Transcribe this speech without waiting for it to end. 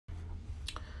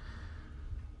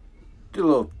Did a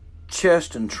little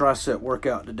chest and tricep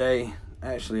workout today.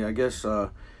 Actually, I guess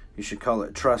you should call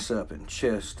it tricep and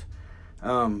chest.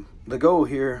 The goal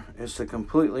here is to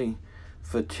completely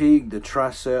fatigue the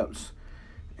triceps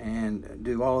and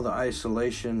do all the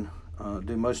isolation,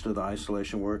 do most of the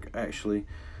isolation work actually,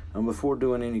 before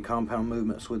doing any compound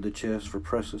movements with the chest for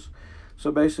presses.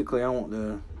 So basically I want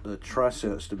the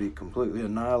triceps to be completely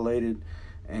annihilated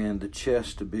and the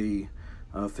chest to be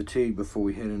fatigued before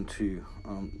we head into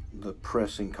the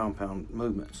pressing compound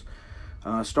movements.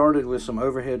 I started with some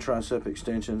overhead tricep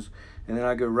extensions, and then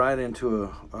I go right into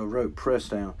a rope press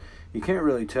down. You can't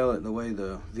really tell it the way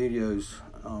the video's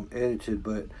edited,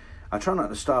 but I try not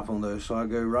to stop on those, so I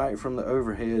go right from the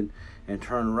overhead and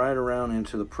turn right around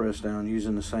into the press down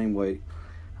using the same weight.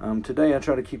 Today I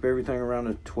try to keep everything around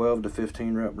the 12 to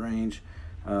 15 rep range.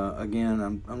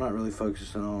 Again, I'm not really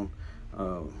focusing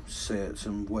on sets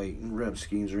and weight and rep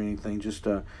schemes or anything, just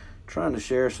trying to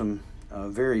share some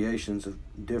variations of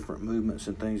different movements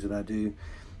and things that I do.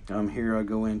 Here I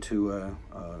go into a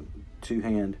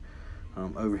two-hand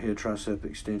overhead tricep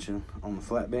extension on the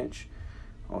flat bench,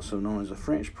 also known as a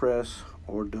French press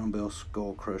or dumbbell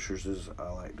skull crushers, as I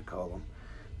like to call them.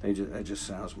 That just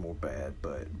sounds more bad,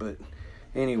 but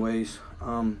anyways,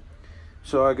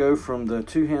 so I go from the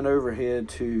two-hand overhead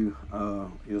to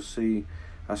you'll see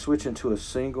I switch into a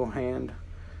single hand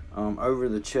over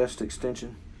the chest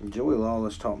extension. Joey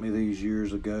Lawless taught me these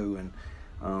years ago, and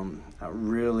I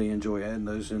really enjoy adding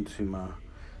those into my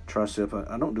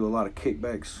tricep. I don't do a lot of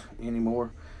kickbacks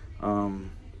anymore,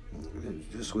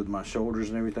 just with my shoulders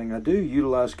and everything. I do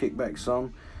utilize kickbacks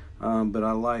some, but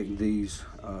I like these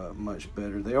much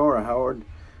better. They are a hard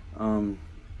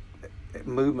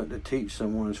movement to teach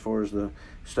someone as far as the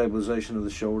stabilization of the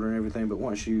shoulder and everything, but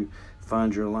once you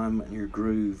find your alignment and your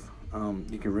groove,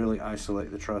 you can really isolate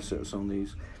the triceps on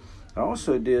these. I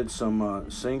also did some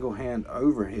single hand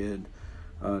overhead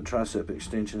tricep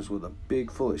extensions with a big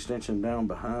full extension down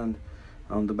behind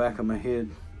the back of my head,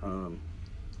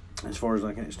 as far as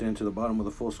I can extend to the bottom with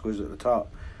a full squeeze at the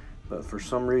top. But for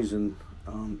some reason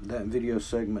that video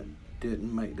segment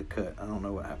didn't make the cut. I don't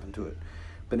know what happened to it,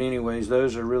 but anyways,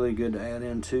 those are really good to add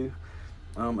into.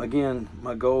 Again,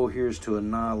 my goal here is to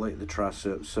annihilate the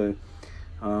triceps, so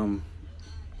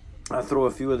I throw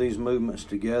a few of these movements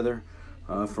together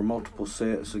for multiple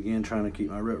sets, again trying to keep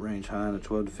my rep range high in the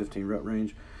 12 to 15 rep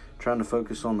range, trying to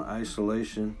focus on the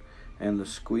isolation and the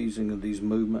squeezing of these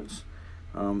movements,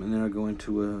 and then I go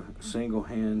into a single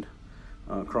hand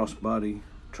cross body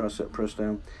tricep press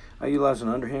down. I utilize an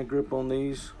underhand grip on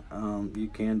these. You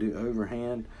can do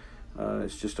overhand.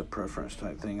 It's just a preference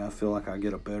type thing. I feel like I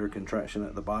get a better contraction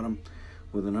at the bottom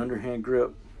with an underhand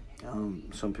grip.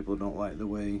 Some people don't like the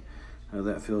way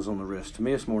that feels on the wrist. To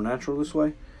me, it's more natural this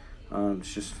way.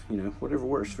 It's just, whatever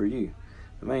works for you.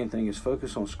 The main thing is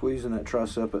focus on squeezing that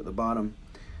tricep at the bottom.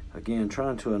 Again,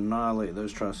 trying to annihilate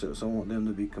those triceps. I want them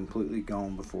to be completely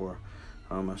gone before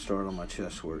I start on my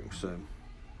chest work. So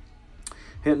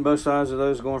hitting both sides of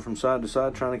those, going from side to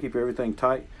side, trying to keep everything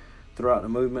tight throughout the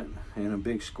movement, and a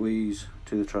big squeeze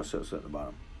to the triceps at the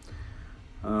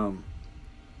bottom.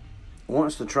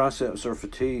 Once the triceps are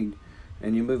fatigued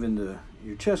and you move into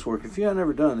your chest work, if you have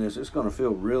never done this, it's going to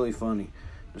feel really funny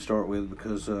to start with,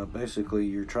 because basically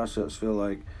your triceps feel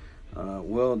like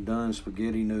well done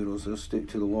spaghetti noodles. They'll stick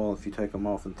to the wall if you take them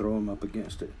off and throw them up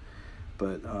against it.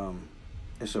 But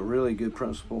it's a really good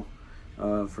principle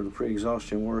for the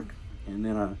pre-exhaustion work. And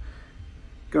then I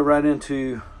go right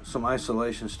into some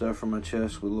isolation stuff for my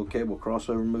chest with a little cable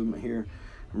crossover movement here.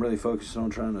 I'm really focusing on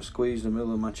trying to squeeze the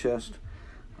middle of my chest.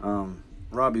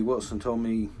 Robbie Wilson told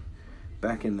me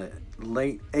back in the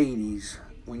late 80s,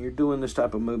 when you're doing this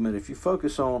type of movement, if you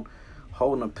focus on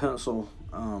holding a pencil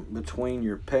between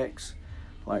your pecs,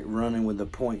 like running with the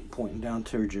point pointing down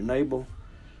towards your navel,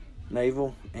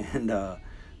 and the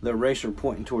eraser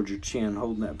pointing towards your chin,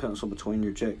 holding that pencil between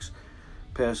your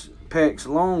pecs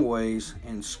long ways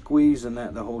and squeezing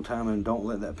that the whole time, and don't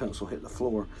let that pencil hit the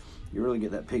floor, you really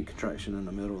get that peak contraction in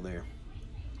the middle there.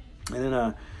 And then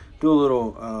I do a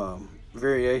little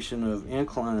variation of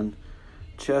incline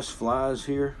chest flies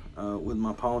here with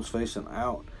my palms facing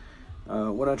out.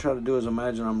 What I try to do is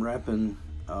imagine I'm wrapping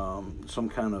some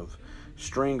kind of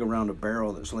string around a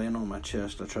barrel that's laying on my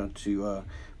chest. I try to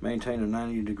maintain a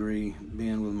 90-degree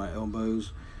bend with my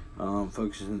elbows,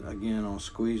 focusing again on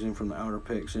squeezing from the outer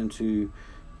pecs into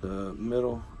the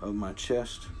middle of my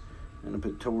chest and the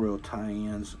pectoral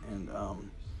tie-ins, and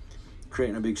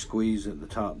creating a big squeeze at the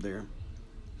top there.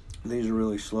 These are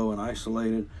really slow and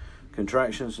isolated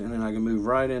contractions, and then I can move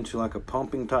right into like a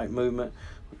pumping type movement.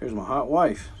 There's my hot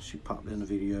wife. She popped in the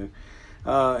video.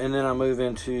 And then I move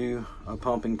into a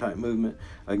pumping type movement,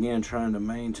 again trying to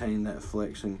maintain that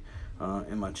flexing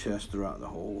in my chest throughout the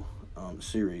whole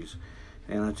series.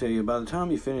 And I tell you, by the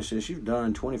time you finish this, you've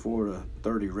done 24 to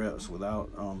 30 reps without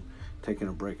taking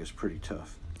a break. It's pretty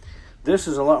tough. This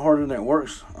is a lot harder than it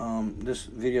works. This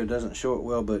video doesn't show it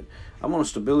well, but I'm on a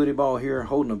stability ball here,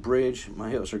 holding a bridge. My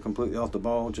hips are completely off the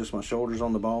ball, just my shoulders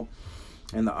on the ball.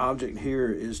 And the object here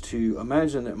is to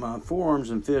imagine that my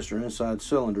forearms and fists are inside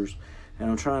cylinders, and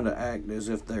I'm trying to act as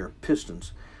if they're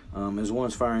pistons. As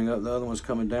one's firing up, the other one's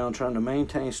coming down, trying to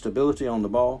maintain stability on the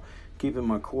ball, keeping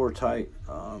my core tight,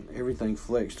 everything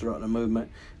flexed throughout the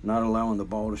movement, not allowing the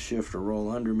ball to shift or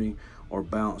roll under me or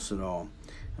bounce at all.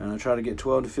 And I try to get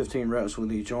 12 to 15 reps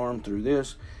with each arm through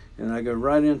this, and I go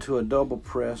right into a double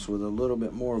press with a little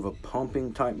bit more of a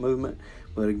pumping type movement,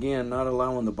 but again, not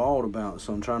allowing the ball to bounce.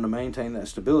 So I'm trying to maintain that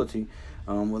stability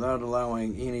without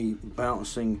allowing any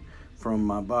bouncing from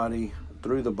my body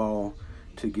through the ball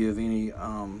to give any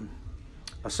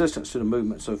assistance to the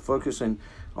movement. So focusing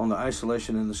on the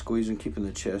isolation and the squeezing, keeping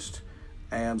the chest,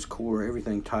 abs, core,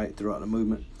 everything tight throughout the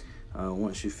movement.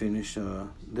 Once you finish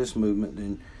this movement,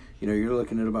 then you're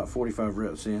looking at about 45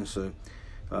 reps in, so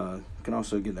can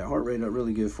also get that heart rate up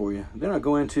really good for you. Then I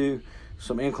go into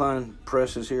some incline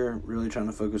presses here, really trying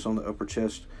to focus on the upper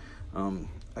chest.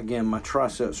 Again, my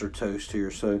triceps are toast here,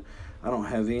 so I don't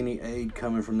have any aid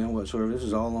coming from them whatsoever. This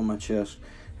is all on my chest,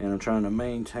 and I'm trying to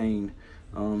maintain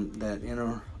that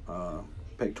inner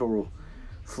pectoral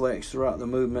flex throughout the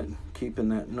movement, keeping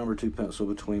that number 2 pencil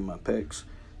between my pecs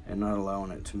and not allowing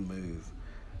it to move.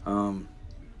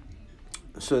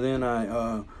 So then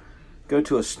I go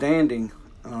to a standing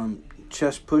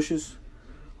chest pushes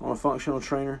on a functional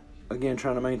trainer. Again,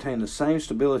 trying to maintain the same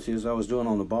stability as I was doing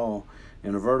on the ball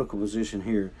in a vertical position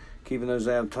here, keeping those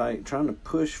abs tight, trying to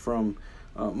push from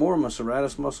more of my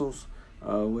serratus muscles,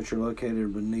 which are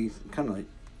located beneath, kind of like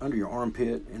under your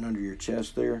armpit and under your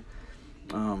chest there.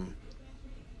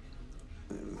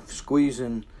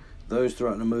 Squeezing those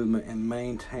throughout the movement and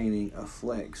maintaining a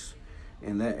flex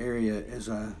in that area as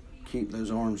I keep those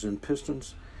arms in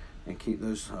pistons and keep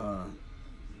those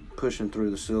pushing through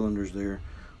the cylinders there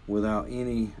without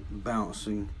any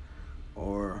bouncing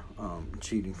or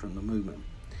cheating from the movement.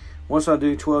 Once I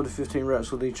do 12 to 15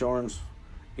 reps with each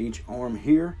arm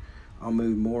here, I'll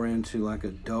move more into like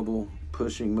a double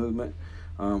pushing movement.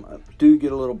 I do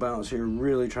get a little bounce here,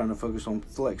 really trying to focus on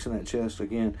flexing that chest.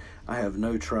 Again, I have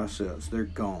no triceps, they're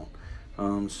gone.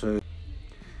 So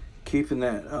keeping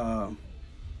that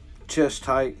chest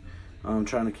tight, I'm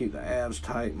trying to keep the abs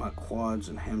tight, my quads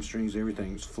and hamstrings,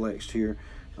 everything's flexed here,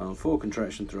 full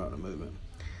contraction throughout the movement.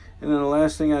 And then the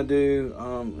last thing I do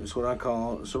is what I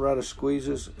call serratus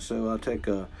squeezes. So I take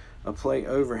a plate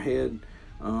overhead,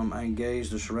 I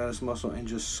engage the serratus muscle and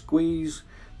just squeeze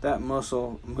that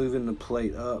muscle, moving the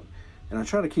plate up. And I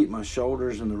try to keep my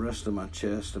shoulders and the rest of my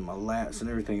chest and my lats and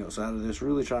everything else out of this,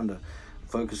 really trying to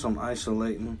focus on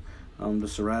isolating the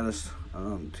serratus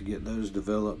to get those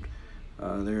developed.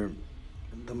 They're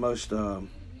the most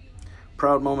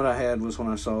proud moment I had was when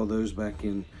I saw those back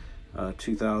in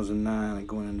 2009 and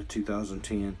going into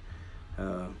 2010.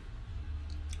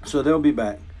 So they'll be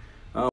back.